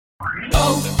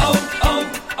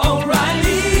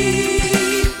O'Reilly.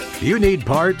 You need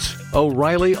parts?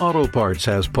 O'Reilly Auto Parts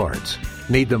has parts.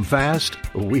 Need them fast?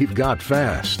 We've got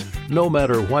fast. No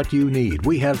matter what you need,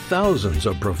 we have thousands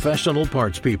of professional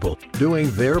parts people doing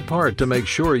their part to make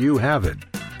sure you have it.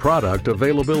 Product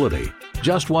availability.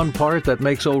 Just one part that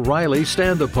makes O'Reilly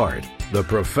stand apart. The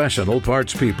professional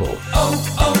parts people.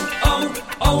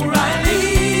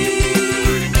 O'Reilly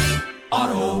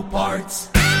Auto Parts.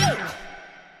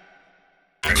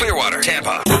 Clearwater,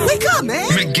 Tampa. Wake up,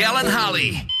 man. Miguel and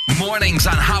Holly. Mornings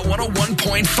on Hot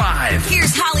 101.5.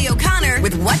 Here's Holly O'Connor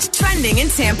with what's trending in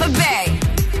Tampa Bay.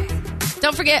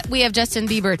 Don't forget, we have Justin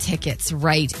Bieber tickets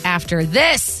right after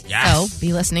this. Yes. So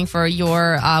be listening for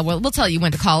your, we'll tell you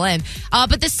when to call in.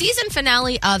 But the season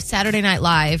finale of Saturday Night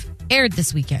Live aired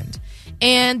this weekend.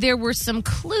 And there were some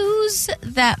clues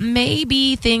that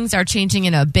maybe things are changing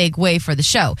in a big way for the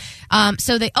show.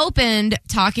 So they opened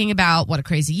talking about what a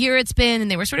crazy year it's been, and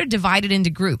they were sort of divided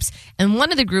into groups. And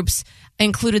one of the groups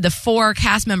included the 4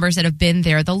 cast members that have been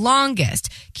there the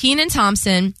longest. Kenan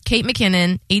Thompson, Kate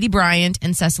McKinnon, Aidy Bryant,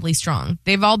 and Cecily Strong.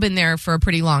 They've all been there for a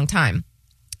pretty long time.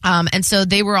 And so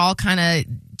they were all kind of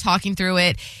talking through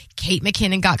it. Kate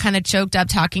McKinnon got kind of choked up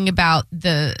talking about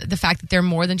the fact that they're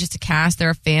more than just a cast,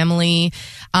 they're a family.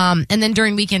 And then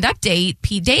during Weekend Update,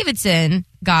 Pete Davidson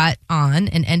got on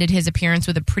and ended his appearance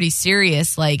with a pretty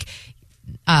serious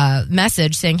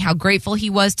message saying how grateful he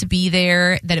was to be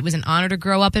there, that it was an honor to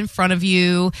grow up in front of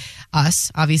you,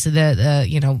 us, obviously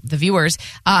the viewers.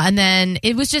 And then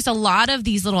it was just a lot of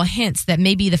these little hints that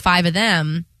maybe the 5 of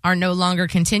them are no longer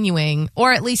continuing,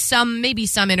 or at least some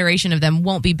iteration of them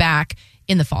won't be back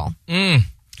in the fall.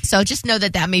 So just know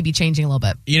that may be changing a little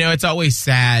bit. You know, it's always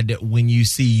sad when you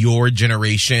see your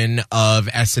generation of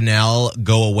SNL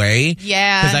go away.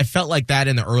 Yeah. Because I felt like that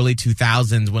in the early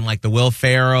 2000s when like the Will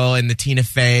Ferrell and the Tina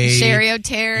Fey. Sherry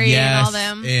O'Terry and all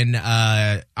them. And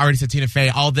I already said Tina Fey,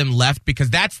 all of them left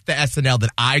because that's the SNL that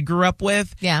I grew up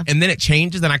with. Yeah. And then it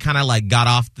changes and I kind of like got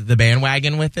off the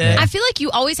bandwagon with it. I feel like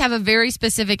you always have a very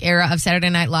specific era of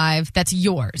Saturday Night Live that's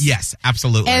yours. Yes,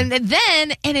 absolutely. And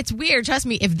then, and it's weird, trust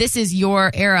me, if this is your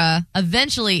era,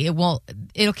 eventually it'll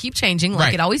keep changing like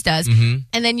Right. it always does. Mm-hmm.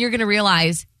 And then you're going to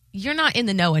realize you're not in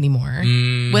the know anymore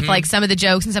with like some of the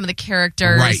jokes and some of the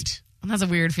characters. Right. And that's a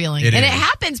weird feeling. It It is.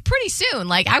 happens pretty soon.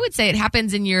 Like I would say it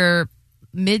happens in your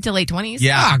mid to late 20s.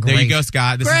 Yeah, there great. you go,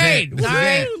 Scott. This Great. is it. This is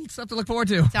Sorry. it. Stuff to look forward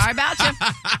to. Sorry about you.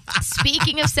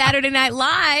 Speaking of Saturday Night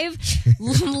Live,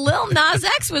 Lil Nas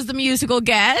X was the musical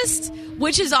guest,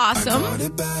 which is awesome.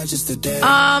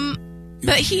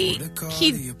 But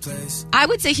I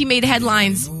would say he made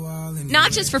headlines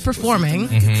not just for performing,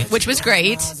 which was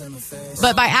great,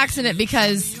 but by accident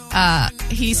because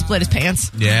he split his pants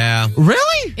Yeah.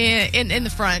 Really? in the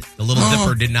front. The little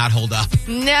zipper did not hold up.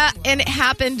 Nah, and it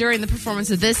happened during the performance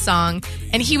of this song,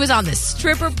 and he was on this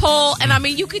stripper pole, and I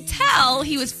mean, you could tell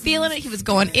he was feeling it. He was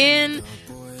going in,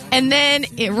 and then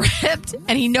it ripped,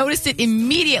 and he noticed it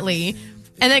immediately,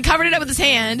 and then covered it up with his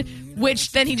hand,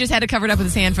 which then he just had to cover it up with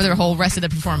his hand for the whole rest of the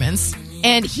performance.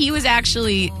 And he was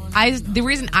actually, the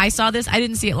reason I saw this, I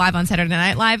didn't see it live on Saturday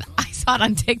Night Live. I saw it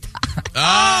on TikTok.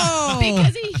 Oh.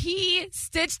 Because he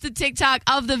stitched the TikTok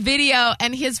of the video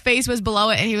and his face was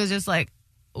below it and he was just like,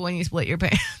 when you split your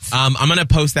pants. I'm going to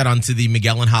post that onto the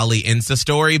Miguel and Holly Insta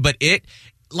story, but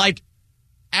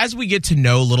as we get to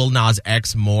know Lil Nas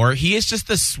X more, he is just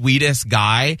the sweetest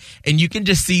guy, and you can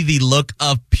just see the look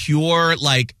of pure,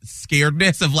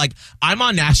 scaredness of, I'm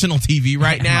on national TV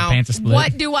right now. My pants are split.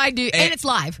 What do I do? And it's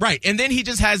live. Right, and then he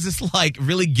just has this,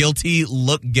 really guilty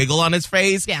giggle on his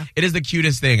face. Yeah. It is the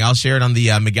cutest thing. I'll share it on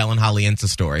the Miguel and Holly Insta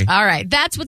story. All right,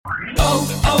 that's what...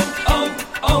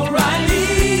 O'Reilly.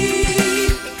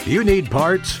 You need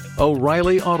parts?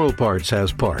 O'Reilly Auto Parts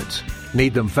has parts.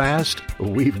 Need them fast?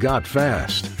 We've got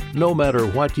fast. No matter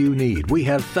what you need, we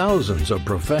have thousands of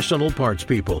professional parts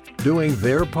people doing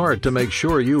their part to make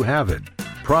sure you have it.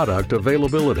 Product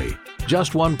availability.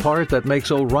 Just one part that makes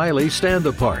O'Reilly stand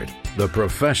apart. The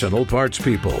professional parts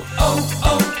people.